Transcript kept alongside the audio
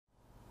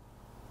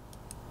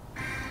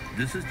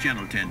This is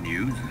Channel 10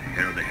 News.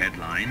 Here are the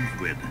headlines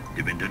with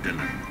Devinder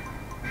Dillon.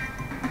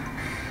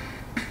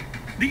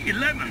 The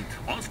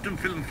 11th Austin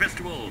Film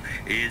Festival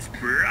is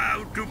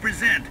proud to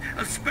present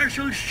a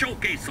special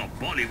showcase of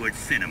Bollywood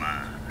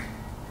cinema.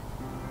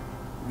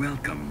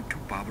 Welcome to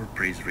Power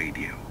Praise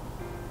Radio,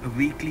 a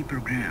weekly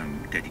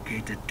program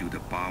dedicated to the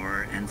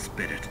power and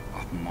spirit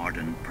of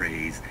modern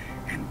praise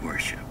and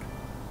worship.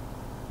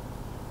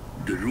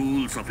 The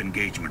rules of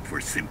engagement were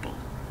simple.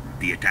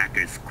 The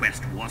attacker's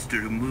quest was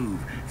to remove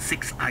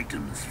 6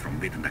 items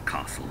from within the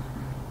castle.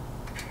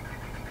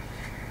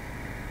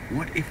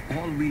 What if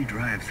all-wheel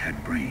drives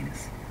had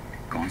brains,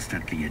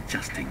 constantly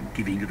adjusting,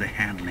 giving you the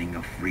handling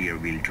of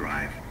rear-wheel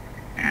drive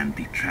and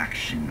the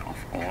traction of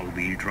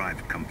all-wheel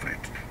drive comfort?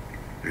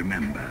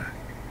 Remember,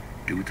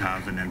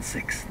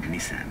 2006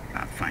 Nissan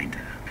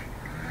Pathfinder.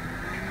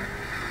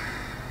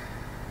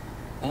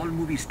 All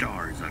movie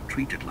stars are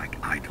treated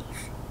like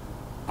idols.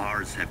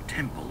 Ours have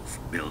temples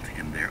built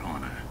in their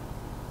honor.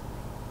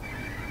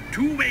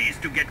 2 ways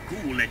to get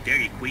cool at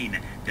Dairy Queen: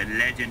 the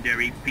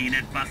legendary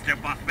Peanut Buster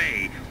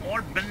Buffet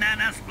or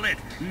Banana Split,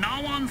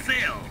 now on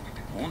sale,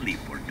 only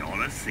for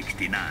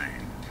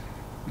 $1.69.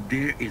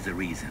 There is a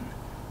reason.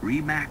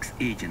 RE/MAX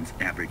agents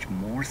average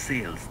more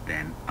sales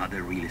than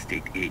other real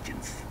estate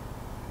agents.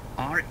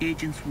 Our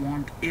agents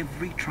want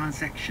every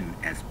transaction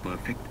as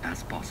perfect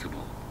as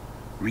possible.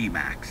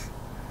 RE/MAX,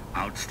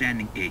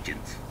 outstanding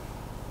agents,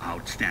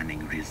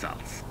 outstanding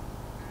results.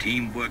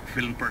 Teamwork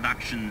Film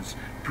Productions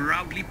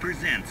proudly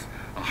presents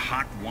a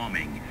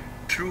heartwarming,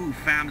 true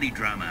family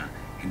drama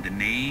in the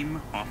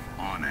name of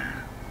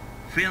honor.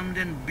 Filmed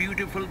in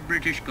beautiful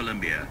British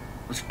Columbia,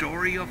 a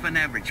story of an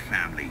average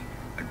family,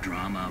 a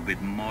drama with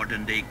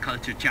modern-day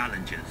culture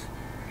challenges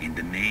in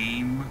the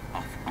name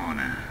of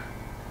honor.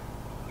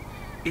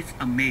 It's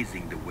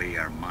amazing the way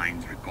our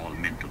minds recall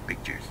mental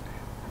pictures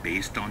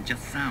based on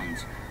just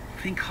sounds.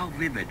 Think how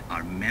vivid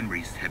our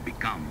memories have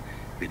become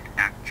with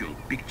actual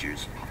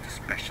pictures of the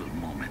special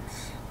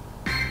moments.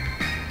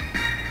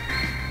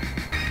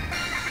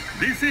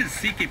 This is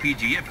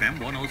CKPG FM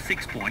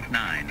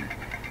 106.9.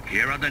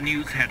 Here are the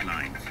news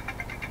headlines.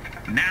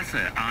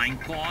 NASA eyeing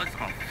cause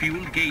of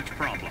fuel gauge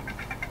problem.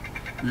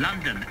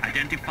 London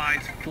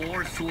identifies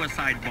 4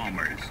 suicide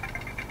bombers.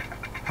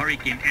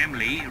 Hurricane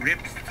Emily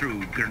rips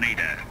through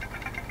Grenada.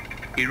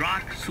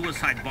 Iraq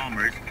suicide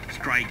bombers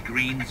strike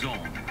green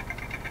zone.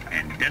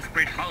 And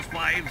desperate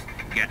housewives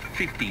get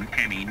 15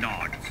 Emmy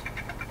nods.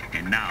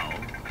 And now,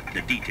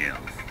 the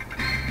details.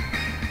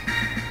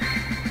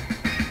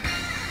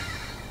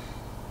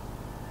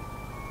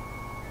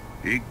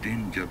 एक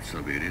दिन जब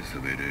सवेरे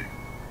सवेरे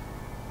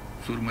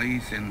सुरमई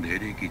से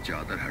अंधेरे की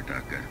चादर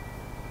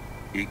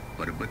हटाकर एक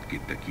पर्वत की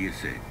तकिए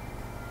से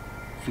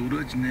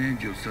सूरज ने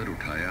जो सर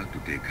उठाया तो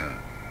देखा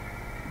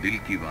दिल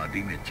की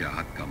वादी में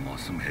चाहत का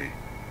मौसम है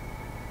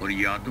और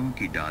यादों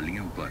की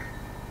डालियों पर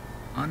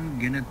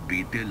अनगिनत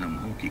बीते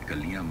लम्हों की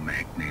कलियां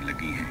महकने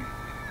लगी हैं।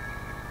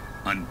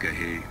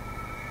 अनकहे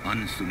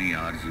अनसुनी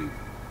आरज़ू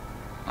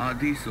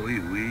आधी सोई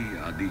हुई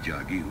आधी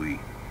जागी हुई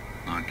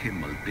आंखें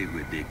मलते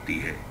हुए देखती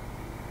है।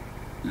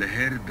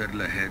 लहर दर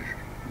लहर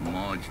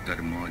मौज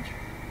दर मौज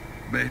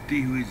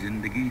बहती हुई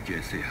जिंदगी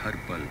जैसे हर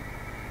पल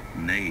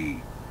नई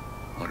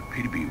और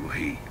फिर भी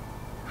वही,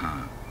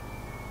 हाँ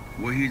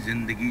वही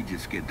जिंदगी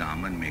जिसके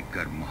दामन में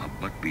कर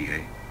मोहब्बत भी है,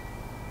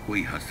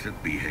 कोई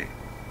हसरत भी है,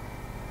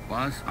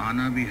 पास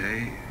आना भी है,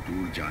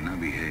 दूर जाना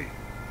भी है,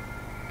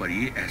 पर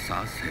ये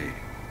एहसास है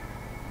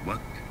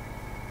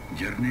वक्त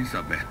झरने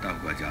सा बहता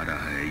हुआ जा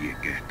रहा है, ये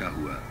कहता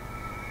हुआ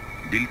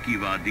दिल की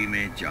वादी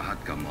में चाहत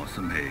का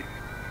मौसम है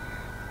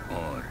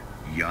और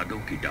यादों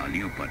की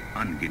डालियों पर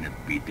अनगिनत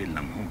बीते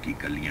लम्हों की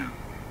कलियां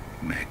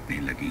महकने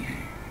लगी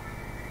हैं।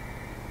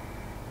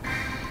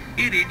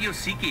 ये रेडियो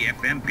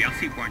CKFM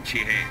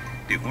 82.6 है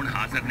ते हुण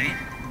हाज़र ने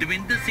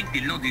दविंदर सिंह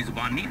ढिल्लों दी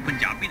ज़ुबानी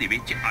पंजाबी दे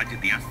विच अज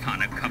दियां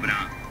स्थानक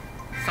खबरां।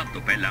 सब तो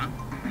पहला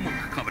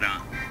मुख्य खबरां।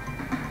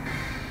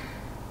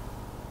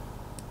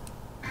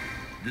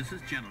 This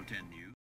is Channel 10 News.